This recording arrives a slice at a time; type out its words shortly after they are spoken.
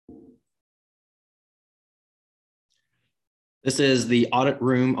This is the Audit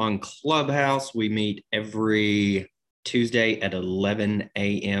Room on Clubhouse. We meet every Tuesday at 11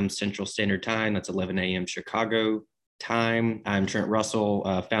 a.m. Central Standard Time. That's 11 a.m. Chicago time. I'm Trent Russell,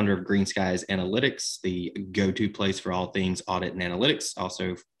 founder of Green Skies Analytics, the go-to place for all things audit and analytics,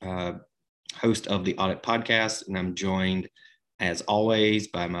 also host of the Audit Podcast. And I'm joined, as always,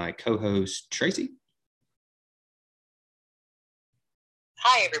 by my co-host, Tracie.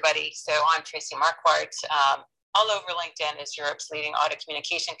 Hi, everybody. So I'm Tracie Marquardt. All over LinkedIn is Europe's leading audit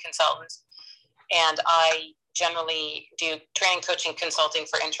communication consultant. And I generally do training, coaching, consulting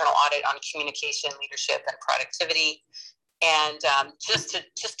for internal audit on communication, leadership, and productivity. And just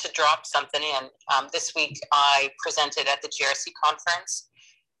to drop something in, this week I presented at the GRC conference,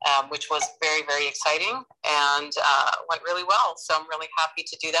 which was very, very exciting and went really well. So I'm really happy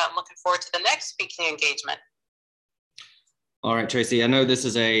to do that. I'm looking forward to the next speaking engagement. All right, Tracie, I know this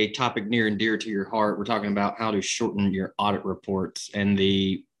is a topic near and dear to your heart. We're talking about how to shorten your audit reports. And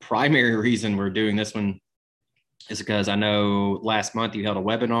the primary reason we're doing this one is because I know last month you held a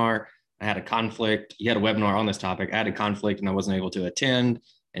webinar. I had a conflict. You had a webinar on this topic. I had a conflict and I wasn't able to attend.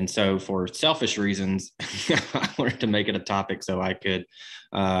 And so for selfish reasons, I wanted to make it a topic so I could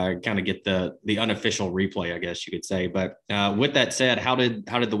kind of get the unofficial replay, I guess you could say. But with that said, how did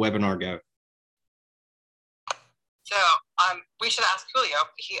the webinar go? So we should ask Julio.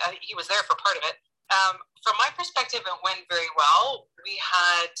 He was there for part of it. From my perspective, it went very well. We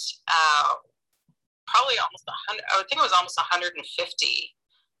had probably almost 100. I would think it was almost 150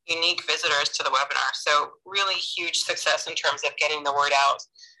 unique visitors to the webinar. So really huge success in terms of getting the word out.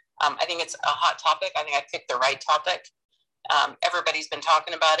 I think it's a hot topic. I think I picked the right topic. Everybody's been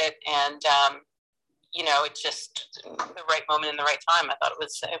talking about it, and it's just the right moment in the right time. I thought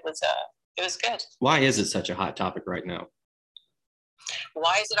it was good. Why is it such a hot topic right now?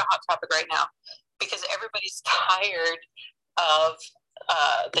 Why is it a hot topic right now? Because everybody's tired of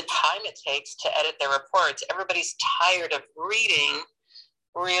the time it takes to edit their reports. Everybody's tired of reading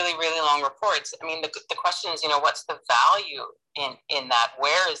really, really long reports. I mean, the question is, what's the value in that?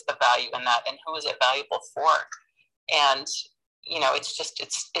 Where is the value in that? And who is it valuable for? And,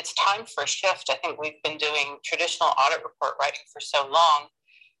 it's time for a shift. I think we've been doing traditional audit report writing for so long.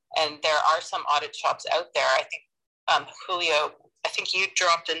 And there are some audit shops out there. I think, Julio, I think you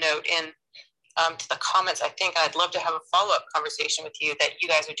dropped a note in to the comments. I think I'd love to have a follow-up conversation with you that you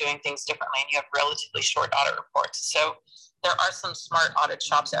guys are doing things differently and you have relatively short audit reports. So there are some smart audit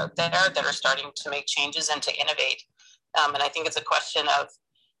shops out there that are starting to make changes and to innovate. And I think it's a question of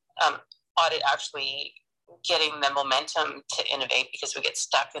audit actually getting the momentum to innovate, because we get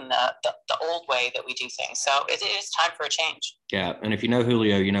stuck in the old way that we do things. So it is time for a change. Yeah. And if you know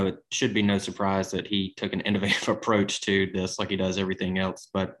Julio, it should be no surprise that he took an innovative approach to this, like he does everything else.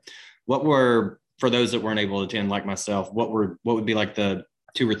 But for those that weren't able to attend, like myself, what would be like the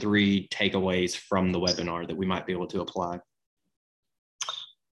 2 or 3 takeaways from the webinar that we might be able to apply?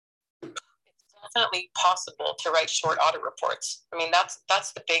 It's definitely possible to write short audit reports. I mean, that's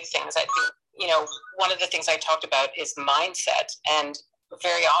the big thing. Is I think, one of the things I talked about is mindset. And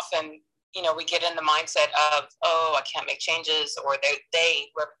very often, we get in the mindset of, oh, I can't make changes, or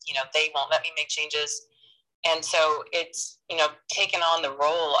they won't let me make changes. And so it's, taken on the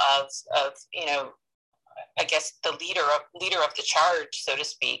role of I guess the leader of the charge, so to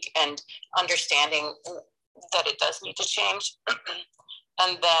speak, and understanding that it does need to change.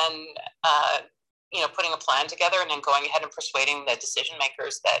 And then, putting a plan together and then going ahead and persuading the decision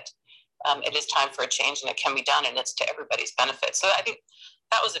makers that it is time for a change and it can be done and it's to everybody's benefit. So I think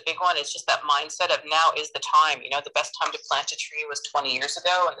that was a big one. It's just that mindset of now is the time. The best time to plant a tree was 20 years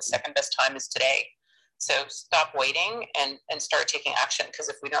ago, and the second best time is today. So stop waiting and start taking action, because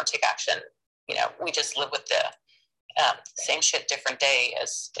if we don't take action, we just live with the same shit, different day,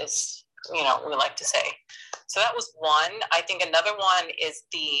 as we like to say. So that was one. I think another one is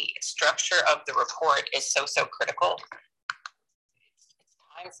the structure of the report is so critical. It's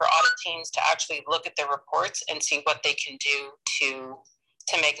time for audit teams to actually look at their reports and see what they can do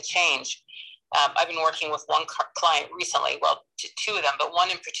to make a change. I've been working with one client recently, well, 2 of them, but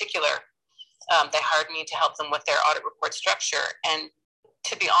one in particular. They hired me to help them with their audit report structure. And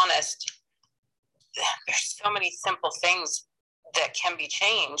to be honest, there's so many simple things that can be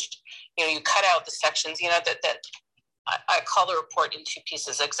changed. You cut out the sections, that I call the report in 2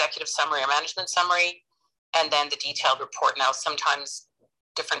 pieces: executive summary or management summary, and then the detailed report. Now, sometimes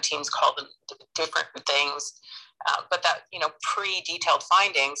different teams call them different things, but that, pre-detailed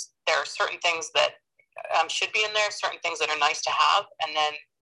findings, there are certain things that should be in there, certain things that are nice to have, and then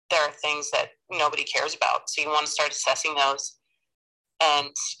there are things that nobody cares about. So you want to start assessing those and,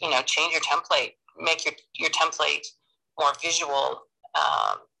 change your template, make your template more visual,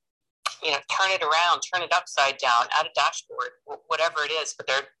 turn it around, turn it upside down, add a dashboard, whatever it is. But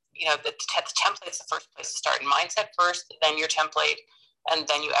they're, the template's the first place to start. Mindset first, then your template, and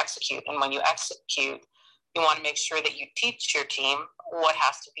then you execute. And when you execute, you want to make sure that you teach your team what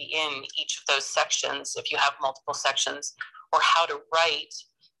has to be in each of those sections, if you have multiple sections, or how to write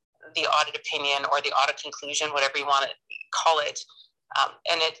the audit opinion or the audit conclusion, whatever you want to call it.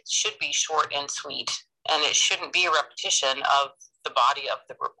 And it should be short and sweet, and it shouldn't be a repetition of the body of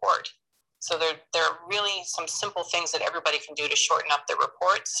the report. So there are really some simple things that everybody can do to shorten up their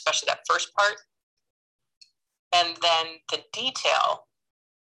reports, especially that first part. And then the detailed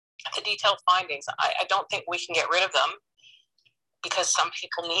findings, I don't think we can get rid of them, because some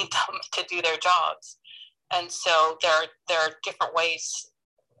people need them to do their jobs. And so there are different ways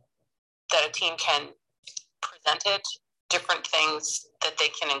that a team can present it, different things that they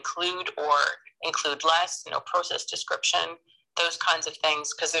can include or include less, process description, those kinds of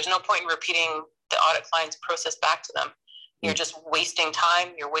things, because there's no point in repeating the audit client's process back to them. You're just wasting time,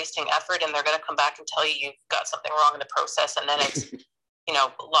 you're wasting effort, and they're going to come back and tell you you've got something wrong in the process, and then it's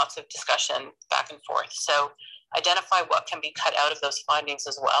lots of discussion back and forth. So identify what can be cut out of those findings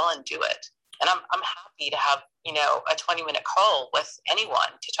as well, and do it. And I'm happy to have a 20-minute call with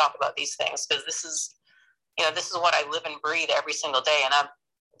anyone to talk about these things, because this is what I live and breathe every single day, and I'm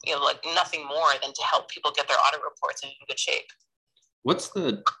like nothing more than to help people get their audit reports in good shape. What's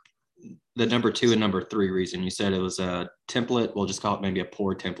the number 2 and number 3 reason? You said it was a template. We'll just call it maybe a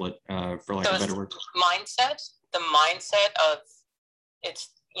poor template, for lack of a better word. The mindset of it's,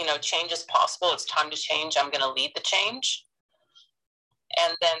 change is possible. It's time to change. I'm going to lead the change.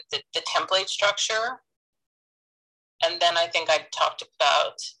 And then the template structure. And then I think I talked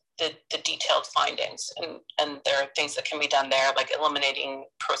about the detailed findings, and there are things that can be done there, like eliminating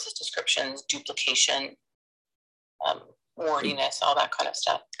process descriptions, duplication, wordiness, all that kind of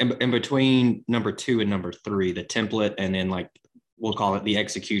stuff. And between number 2 and number 3, the template, and then we'll call it the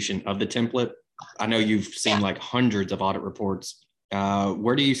execution of the template. I know you've seen like hundreds of audit reports.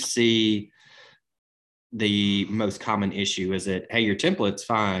 Where do you see the most common issue? Is it, hey, your template's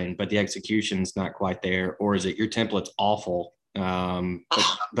fine, but the execution's not quite there? Or is it your template's awful,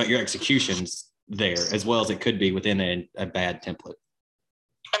 but your execution's there, as well as it could be within a bad template?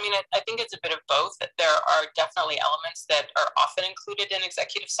 I mean, I think it's a bit of both. There are definitely elements that are often included in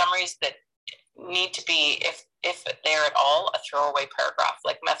executive summaries that need to be, if they're at all, a throwaway paragraph,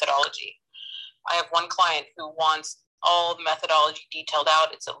 like methodology. I have one client who wants all the methodology detailed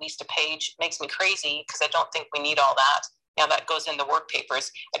out. It's at least a page. It makes me crazy, because I don't think we need all that. Now, that goes in the work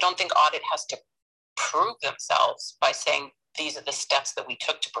papers. I don't think audit has to prove themselves by saying these are the steps that we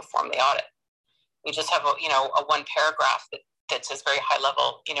took to perform the audit. We just have a one paragraph that says very high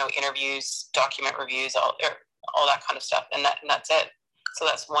level, interviews, document reviews, all that kind of stuff, and that's it. So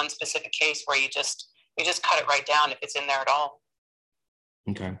that's one specific case where you just cut it right down if it's in there at all.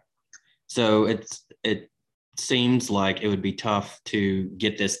 Okay. So it seems like it would be tough to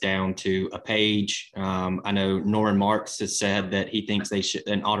get this down to a page. I know Norman Marks has said that he thinks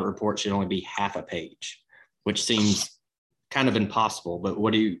an audit report should only be half a page, which seems kind of impossible. But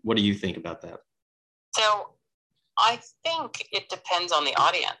what do you think about that? So I think it depends on the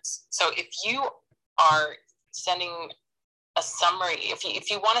audience. So if you are sending a summary,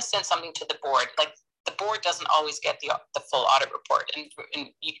 if you want to send something to the board, like the board doesn't always get the full audit report, and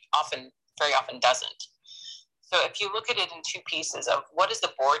very often doesn't. So if you look at it in 2 pieces of what does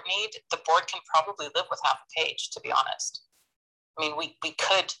the board need, the board can probably live with half a page, to be honest. I mean, we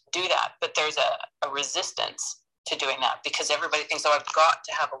could do that, but there's a resistance to doing that, because everybody thinks, oh, I've got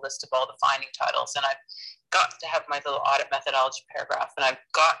to have a list of all the finding titles, and I've got to have my little audit methodology paragraph, and I've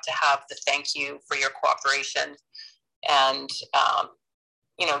got to have the thank you for your cooperation, and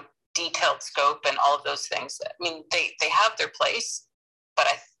detailed scope and all of those things. I mean, they have their place, but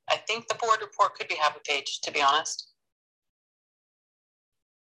I think the board report could be half a page, to be honest.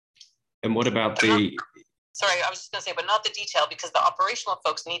 And what about sorry, I was just going to say, but not the detail, because the operational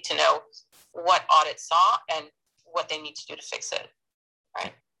folks need to know what audit saw and what they need to do to fix it,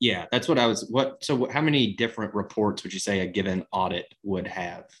 right? Yeah, that's what I was, so how many different reports would you say a given audit would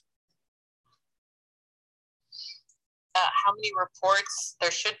have? How many reports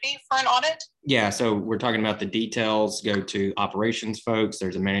there should be for an audit? Yeah, so we're talking about the details go to operations folks.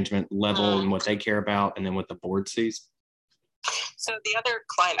 There's a management level and what they care about, and then what the board sees. So the other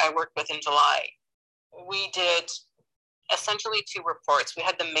client I worked with in July, we did essentially 2 reports. We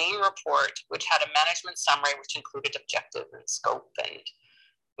had the main report, which had a management summary, which included objective and scope and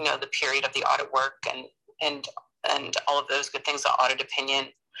the period of the audit work and all of those good things, the audit opinion.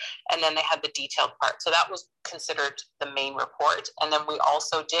 And then they had the detailed part. So that was considered the main report. And then we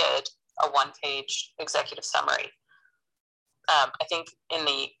also did a one-page executive summary. I think in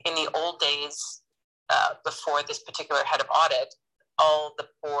the old days, before this particular head of audit, all the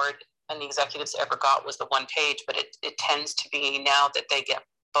board and the executives ever got was the one page, but it tends to be now that they get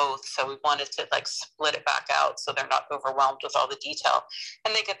both. So we wanted to like split it back out so they're not overwhelmed with all the detail,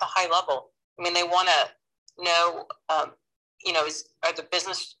 and they get the high level. I mean, they want to know, are the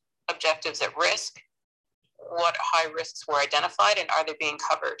business objectives at risk? What high risks were identified, and are they being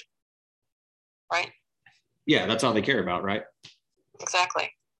covered? Right? Yeah, that's all they care about, right? Exactly.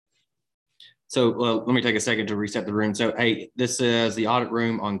 So let me take a second to reset the room. So, hey, this is the Audit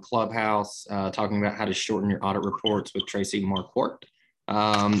Room on Clubhouse, talking about how to shorten your audit reports with Tracie Marquardt.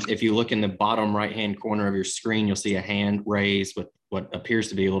 If you look in the bottom right-hand corner of your screen, you'll see a hand raised with what appears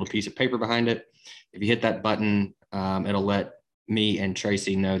to be a little piece of paper behind it. If you hit that button, it'll let me and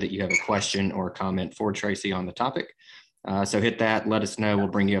Tracie know that you have a question or a comment for Tracie on the topic. So hit that, let us know. We'll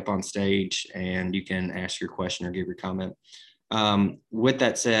bring you up on stage and you can ask your question or give your comment. With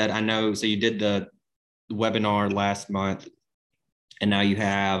that said, I know, so you did the webinar last month, and now you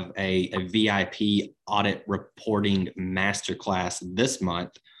have a VIP audit reporting masterclass this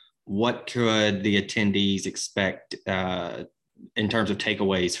month. What could the attendees expect in terms of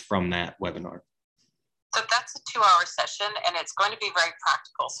takeaways from that webinar? So that's a 2-hour session, and it's going to be very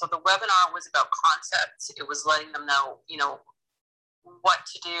practical. So the webinar was about concepts. It was letting them know, what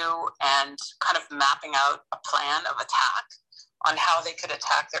to do and kind of mapping out a plan of attack on how they could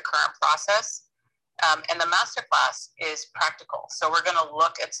attack their current process. And the masterclass is practical. So we're going to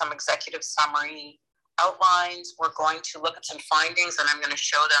look at some executive summary outlines. We're going to look at some findings, and I'm going to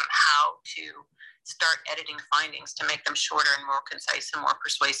show them how to start editing findings to make them shorter and more concise and more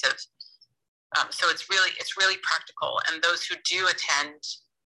persuasive. So it's really practical. And those who do attend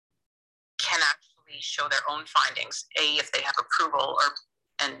can actually show their own findings, A, if they have approval,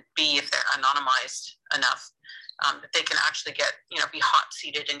 and B, if they're anonymized enough. That they can actually get, be hot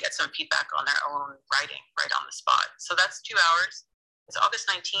seated and get some feedback on their own writing right on the spot. So that's 2 hours. It's August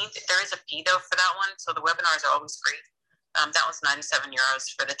 19th. There is a fee though for that one. So the webinars are always free. That was €97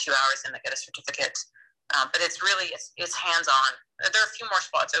 for the 2 hours, and they get a certificate. But it's really, it's hands-on. There are a few more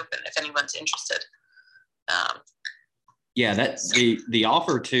spots open if anyone's interested. Yeah, that's the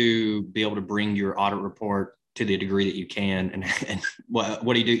offer to be able to bring your audit report to the degree that you can. And what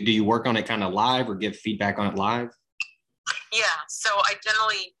do you do? Do you work on it kind of live or give feedback on it live? Yeah, so I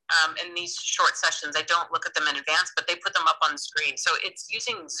generally, in these short sessions, I don't look at them in advance, but they put them up on the screen. So it's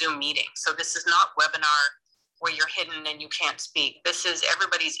using Zoom meeting. So this is not webinar where you're hidden and you can't speak. This is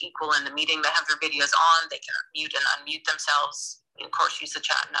everybody's equal in the meeting. They have their videos on. They can mute and unmute themselves. And of course, use the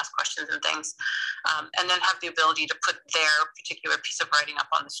chat and ask questions and things. And then have the ability to put their particular piece of writing up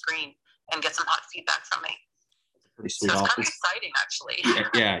on the screen and get some hot feedback from me. Pretty sweet. So it's kind of exciting, actually.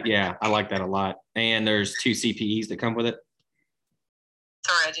 Yeah, I like that a lot. And there's 2 CPEs that come with it.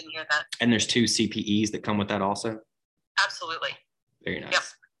 Sorry, I didn't hear that. And there's 2 CPEs that come with that also. Absolutely. Very nice. Yep.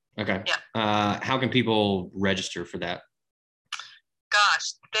 Okay. Yep. How can people register for that?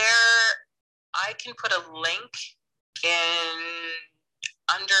 Gosh, I can put a link in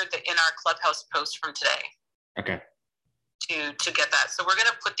our Clubhouse post from today. Okay. To get that. So we're going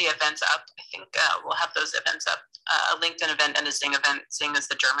to put the events up. I think we'll have those events up, a LinkedIn event and a Zing event. Zing is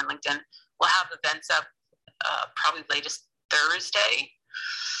the German LinkedIn. We'll have events up probably latest Thursday,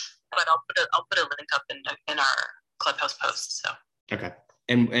 but I'll put a link up in our Clubhouse post. So. Okay.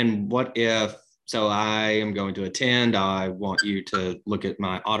 And what if, so I am going to attend, I want you to look at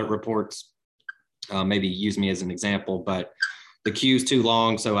my audit reports, maybe use me as an example, but the queue's too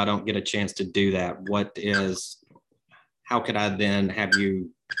long, so I don't get a chance to do that. How could I then have you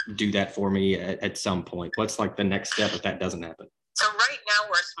do that for me at some point? What's like the next step if that doesn't happen? So right now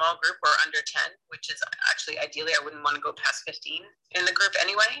we're a small group. We're under 10, which is actually ideally I wouldn't want to go past 15 in the group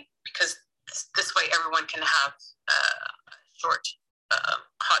anyway, because this way everyone can have a short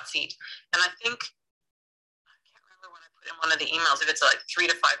hot seat. And I think, I can't remember when I put in one of the emails, if it's like 3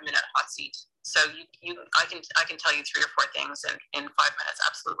 to 5 minute hot seat. So I can tell you 3 or 4 things in 5 minutes.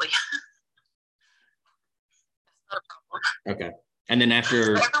 Absolutely. That's not a problem. Okay. And then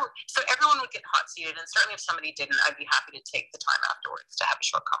after. So everyone would get hot seated, and certainly if somebody didn't, I'd be happy to take the time afterwards to have a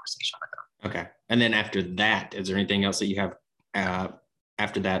short conversation with them. Okay. And then after that, is there anything else that you have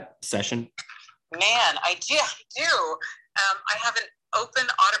after that session? Man, I do. I have an open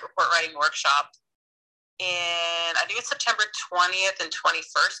audit report writing workshop in, I think it's September 20th and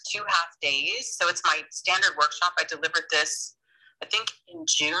 21st, 2 half days. So it's my standard workshop. I delivered this, I think, in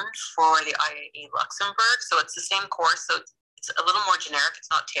June for the IAA Luxembourg. So it's the same course. So it's a little more generic.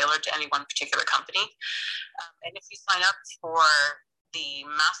 It's not tailored to any one particular company. And if you sign up for the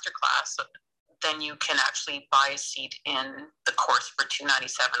masterclass, then you can actually buy a seat in the course for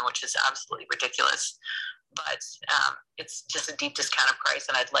 $297, which is absolutely ridiculous. But it's just a deep discounted price,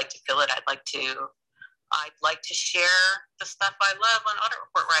 and I'd like to fill it. I'd like to share the stuff I love on audit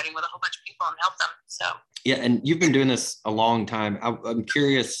report writing with a whole bunch of people and help them. So yeah, and you've been doing this a long time. I'm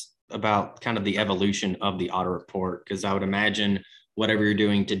curious about kind of the evolution of the audit report, because I would imagine whatever you're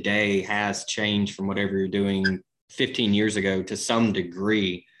doing today has changed from whatever you're doing 15 years ago to some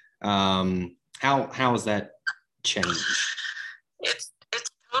degree. How has that changed? It's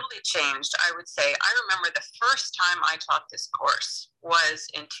totally changed, I would say. I remember the first time I taught this course was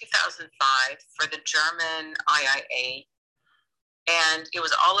in 2005 for the German IIA, and it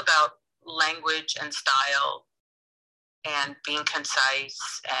was all about language and style and being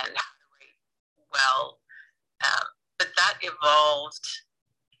concise and how to write well. But that evolved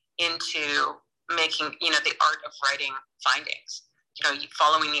into making, the art of writing findings.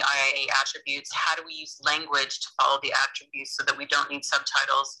 Following the IIA attributes, how do we use language to follow the attributes so that we don't need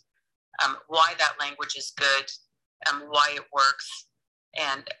subtitles, why that language is good, why it works,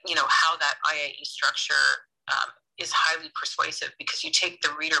 and, how that IIA structure is highly persuasive because you take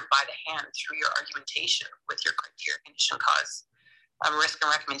the reader by the hand through your argumentation with your criteria, condition, cause, risk, and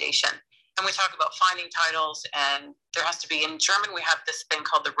recommendation. And we talk about finding titles, and there has to be, in German, we have this thing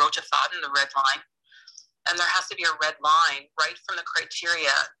called the rote Faden, the red line. And there has to be a red line right from the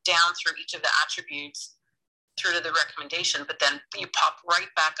criteria down through each of the attributes through to the recommendation. But then you pop right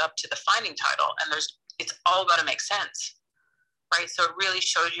back up to the finding title, and it's all got to make sense, right? So it really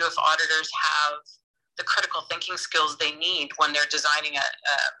shows you if auditors have the critical thinking skills they need when they're designing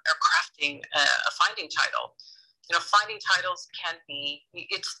or crafting a finding title. Finding titles can be,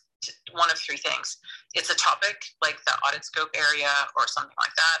 it's one of three things. It's a topic like the audit scope area or something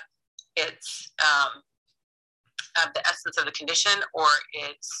like that. It's the essence of the condition, or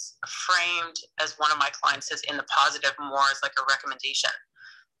it's framed, as one of my clients says, in the positive, more as like a recommendation.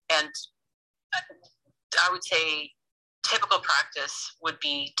 And I would say typical practice would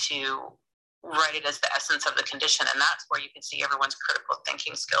be to write it as the essence of the condition, and that's where you can see everyone's critical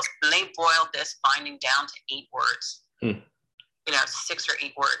thinking skills. And they boiled this finding down to 8 words, 6 or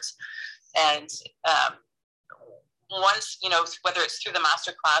 8 words. And once, whether it's through the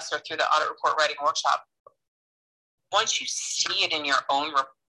masterclass or through the audit report writing workshop, once you see it in your own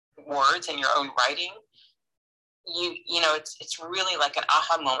words and your own writing, it's really like an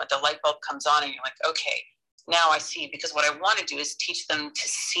aha moment. The light bulb comes on and you're like, okay, now I see, because what I want to do is teach them to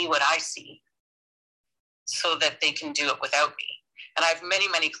see what I see so that they can do it without me. And I have many,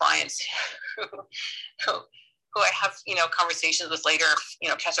 many clients who I have, conversations with later,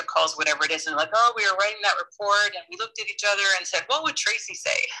 catch-up calls, whatever it is, and like, oh, we were writing that report and we looked at each other and said, what would Tracie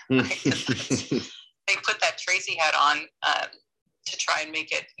say? They put that Tracie hat on to try and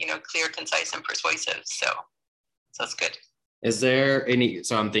make it, clear, concise, and persuasive. So it's good. Is there any,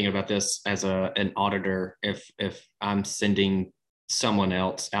 so I'm thinking about this as an auditor, if I'm sending someone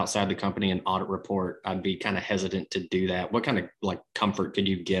else outside the company an audit report, I'd be kind of hesitant to do that. What kind of like comfort could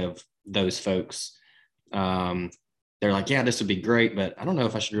you give those folks? They're like, yeah, this would be great, but I don't know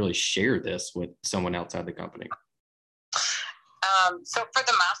if I should really share this with someone outside the company. So for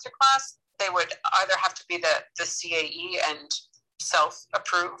the masterclass, they would either have to be the CAE and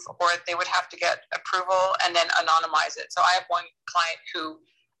self-approve, or they would have to get approval and then anonymize it. So I have one client who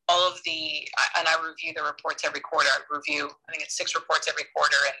and I review the reports every quarter. I think it's 6 reports every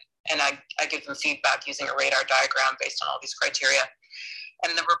quarter, and I give them feedback using a radar diagram based on all these criteria.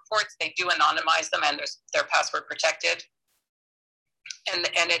 And the reports, they do anonymize them, and they're password protected. And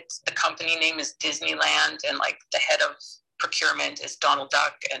it's, the company name is Disneyland, and like the head of procurement is Donald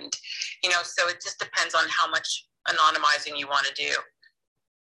Duck, and so it just depends on how much anonymizing you want to do.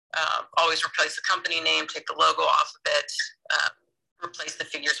 Always replace the company name, take the logo off of it, replace the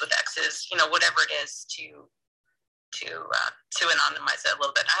figures with X's, whatever it is to anonymize it a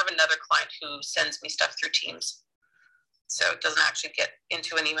little bit. I have another client who sends me stuff through Teams, so it doesn't actually get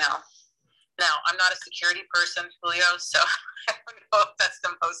into an email. Now, I'm not a security person, Julio, so I don't know if that's the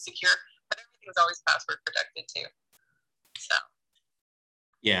most secure, but everything's always password protected too. So.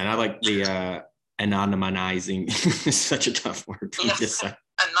 Yeah, and I like the anonymizing is such a tough word for me to say.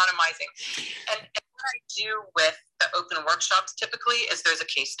 Anonymizing. And what I do with the open workshops typically is there's a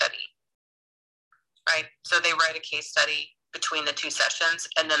case study, right? So they write a case study between the 2 sessions,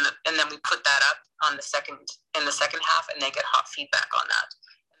 and then we put that up on the second half, and they get hot feedback on that.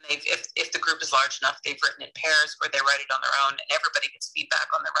 And if the group is large enough, they've written in pairs, or they write it on their own, and everybody gets feedback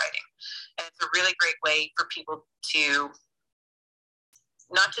on the writing. And it's a really great way for people to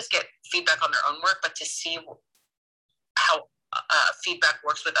not just get feedback on their own work, but to see how feedback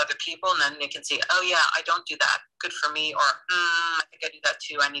works with other people, and then they can see, oh yeah, I don't do that, good for me, or I think I do that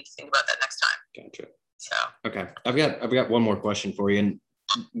too, I need to think about that next time. Gotcha. So okay, I've got one more question for you, and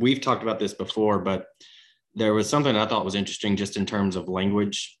we've talked about this before, but there was something I thought was interesting just in terms of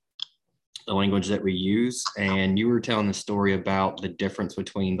language, the language that we use, and you were telling the story about the difference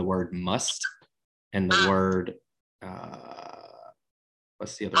between the word must and the word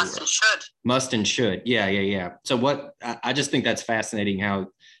what's the other must word? And should. Must and should. Yeah. So what, I just think that's fascinating how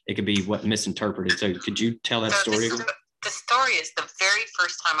it could be misinterpreted. So could you tell that story again? The story is the very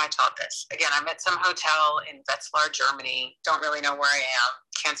first time I taught this. Again, I'm at some hotel in Wetzlar, Germany. Don't really know where I am.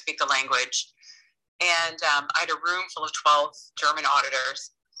 Can't speak the language. And I had a room full of 12 German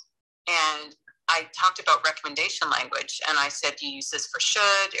auditors. And I talked about recommendation language, and I said, you use this for should,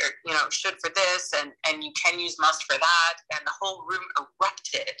 or, should for this, and you can use must for that. And the whole room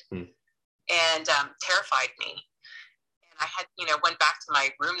erupted and terrified me. And I had, went back to my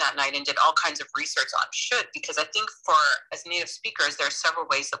room that night and did all kinds of research on should, because I think as native speakers, there are several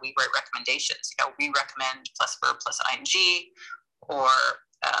ways that we write recommendations. We recommend plus verb plus ing, or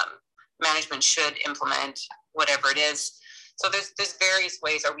management should implement whatever it is. So there's various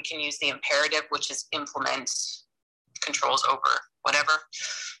ways, or we can use the imperative, which is implement, controls over, whatever.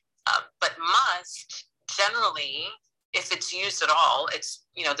 But must, generally, if it's used at all, it's,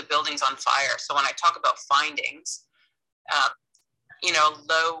 the building's on fire. So when I talk about findings, a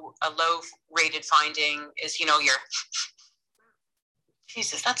low rated finding is, your,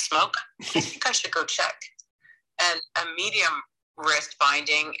 Jesus, that's smoke. I think I should go check. And a medium risk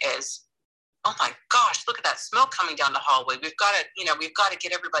finding is, oh my gosh, look at that smoke coming down the hallway. We've got to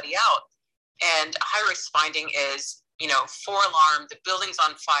get everybody out. And a high risk finding is, 4 alarm, the building's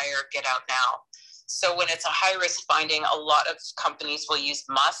on fire, get out now. So when it's a high risk finding, a lot of companies will use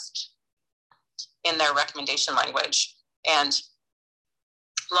must in their recommendation language. And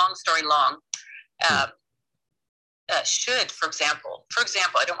long story long, should, for example,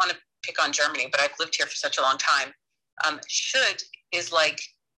 I don't want to pick on Germany, but I've lived here for such a long time. Should is like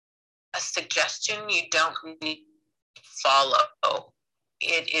a suggestion you don't need to follow.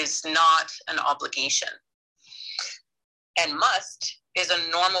 It is not an obligation. And must is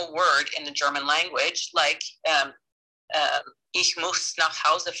a normal word in the German language, like ich muss nach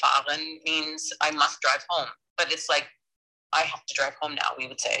Hause fahren means I must drive home. But it's like, I have to drive home now, we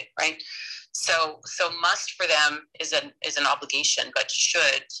would say, right? So must for them is an obligation, but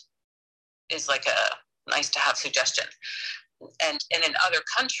should is like a nice to have suggestion. And in other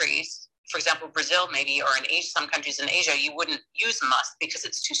countries, for example, Brazil maybe, or in Asia, some countries in Asia, you wouldn't use must because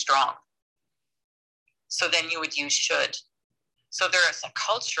it's too strong. So then you would use should. So there is a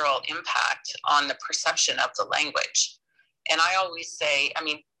cultural impact on the perception of the language. And I always say,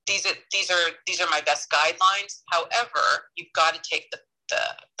 these are my best guidelines. However, you've got to take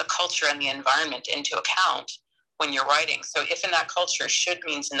the culture and the environment into account when you're writing. So if in that culture should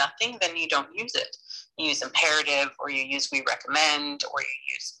means nothing, then you don't use it. You use imperative, or you use we recommend, or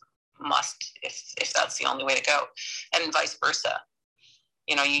you use must if that's the only way to go, and vice versa.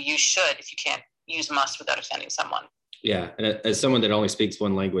 You use should if you can't use must without offending someone. Yeah, and as someone that only speaks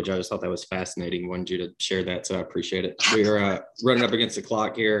one language, I just thought that was fascinating. Wanted you to share that, so I appreciate it. We're running up against the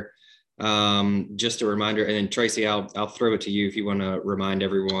clock here. Just a reminder, and then Tracie, I'll throw it to you if you want to remind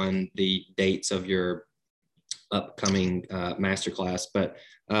everyone the dates of your upcoming masterclass. But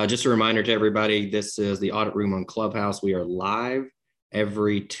just a reminder to everybody, this is the Audit Room on Clubhouse. We are live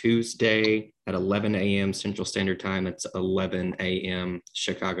every Tuesday at 11 a.m. Central Standard Time. It's 11 a.m.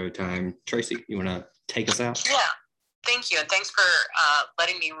 Chicago time. Tracie, you want to take us out? Yeah. Thank you. And thanks for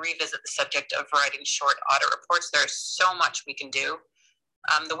letting me revisit the subject of writing short audit reports. There's so much we can do.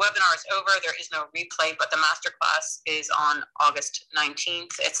 The webinar is over. There is no replay, but the masterclass is on August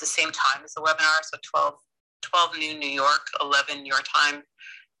 19th. It's the same time as the webinar, so 12 noon New York, 11 your time,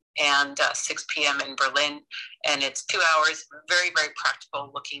 and 6 p.m. in Berlin. And it's 2 hours, very, very practical,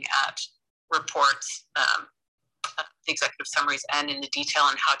 looking at reports, the executive summaries, and in the detail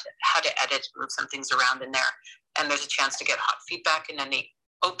on how to edit, move some things around in there. And there's a chance to get hot feedback. And then the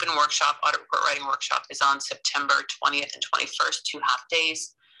open workshop, audit report writing workshop, is on September 20th and 21st, 2 half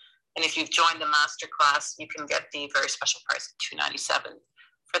days. And if you've joined the masterclass, you can get the very special price of $297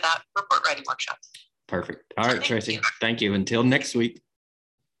 for that report writing workshop. Perfect. All right, Tracie. Thank you. Until next week.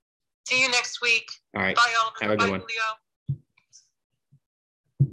 See you next week. All right. Bye, all. Have a good one. Julio.